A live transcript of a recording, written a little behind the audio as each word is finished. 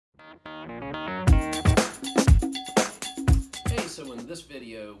Hey, so in this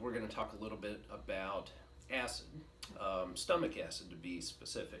video we're going to talk a little bit about acid, stomach acid to be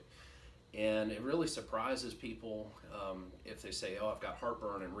specific. And it really surprises people if they say, oh, I've got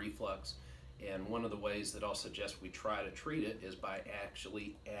heartburn and reflux. And one of the ways that I'll suggest we try to treat it is by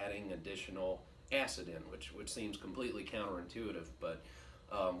actually adding additional acid in, which seems completely counterintuitive, but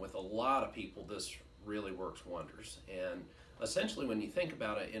with a lot of people this really works wonders. And essentially when you think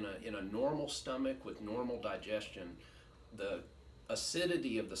about it, in a normal stomach with normal digestion, the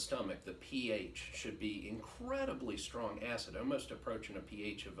acidity of the stomach, the pH, should be incredibly strong acid, almost approaching a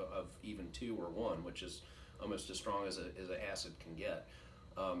pH of even 2 or 1, which is almost as strong as an acid can get.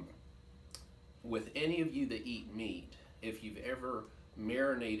 With any of you that eat meat, if you've ever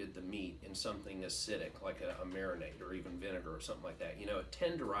marinated the meat in something acidic, like a marinade or even vinegar or something like that, you know, it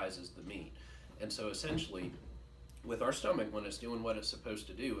tenderizes the meat. And so essentially, with our stomach, when it's doing what it's supposed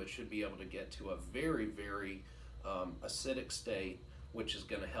to do, it should be able to get to a very, very acidic state, which is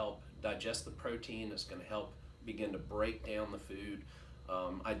going to help digest the protein. It's going to help begin to break down the food.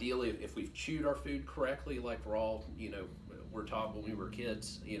 Ideally, if we've chewed our food correctly, like we're taught when we were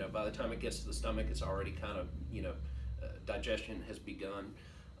kids, by the time it gets to the stomach, it's already kind of, digestion has begun.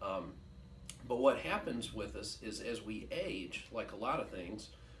 But what happens with us is as we age, like a lot of things,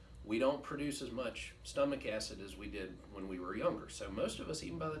 we don't produce as much stomach acid as we did when we were younger. So most of us,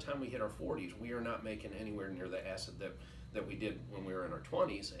 even by the time we hit our 40s, we are not making anywhere near the acid that we did when we were in our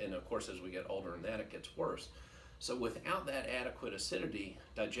 20s. And of course, as we get older than that, it gets worse. So without that adequate acidity,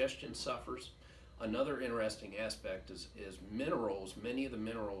 digestion suffers. Another interesting aspect is minerals. Many of the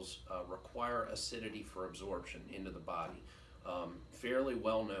minerals require acidity for absorption into the body. Fairly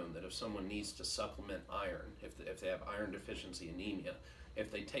well known that if someone needs to supplement iron, if they have iron deficiency anemia, if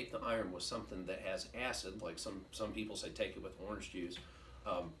they take the iron with something that has acid, like some people say take it with orange juice,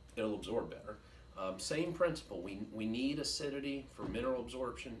 it'll absorb better. Same principle, we need acidity for mineral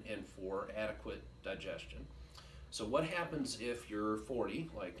absorption and for adequate digestion. So what happens if you're 40,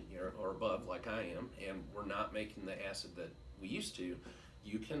 or above, like I am, and we're not making the acid that we used to?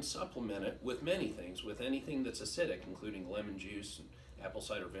 You can supplement it with many things, with anything that's acidic, including lemon juice and apple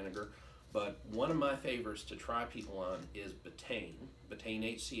cider vinegar. But one of my favorites to try people on is Betaine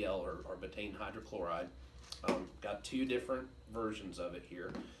HCL or Betaine hydrochloride. Got 2 different versions of it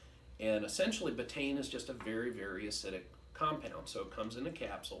here. And essentially Betaine is just a very, very acidic compound. So it comes in a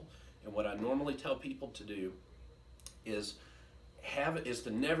capsule. And what I normally tell people to do is to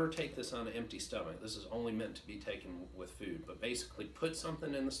never take this on an empty stomach. This is only meant to be taken with food. But basically put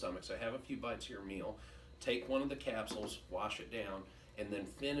something in the stomach. So have a few bites of your meal. Take one of the capsules, wash it down, and then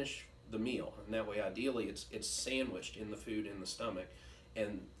finish the meal. And that way, ideally, it's sandwiched in the food in the stomach,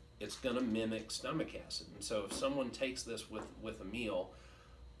 and it's going to mimic stomach acid. And so if someone takes this with a meal,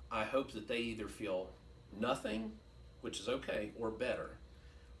 I hope that they either feel nothing, which is okay, or better.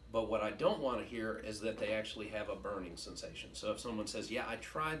 But what I don't want to hear is that they actually have a burning sensation. So if someone says, yeah, I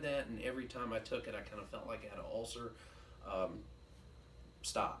tried that, and every time I took it, I kind of felt like I had an ulcer,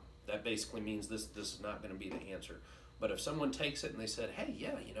 stop. That basically means this is not going to be the answer. But if someone takes it and they said, hey,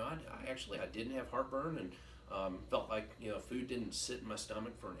 yeah, I didn't have heartburn and felt like, food didn't sit in my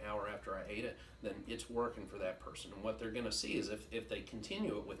stomach for an hour after I ate it, then it's working for that person. And what they're going to see is if they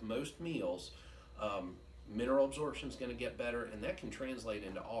continue it with most meals, mineral absorption is going to get better, and that can translate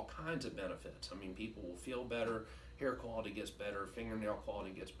into all kinds of benefits. I mean, people will feel better, hair quality gets better, fingernail quality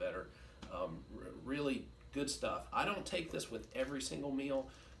gets better, really good stuff. I don't take this with every single meal,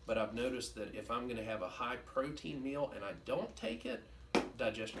 but I've noticed that if I'm going to have a high protein meal and I don't take it,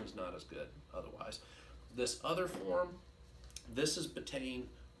 digestion is not as good otherwise. This other form, this is Betaine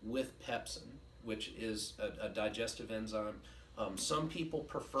with Pepsin, which is a digestive enzyme. Some people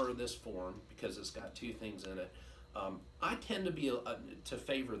prefer this form because it's got 2 things in it. I tend to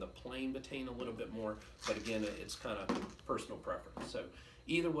favor the plain Betaine a little bit more, but again, it's kind of personal preference. So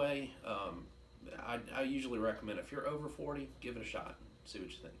either way, I usually recommend if you're over 40, give it a shot. See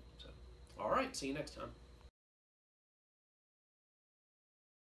what you think. So, all right, see you next time.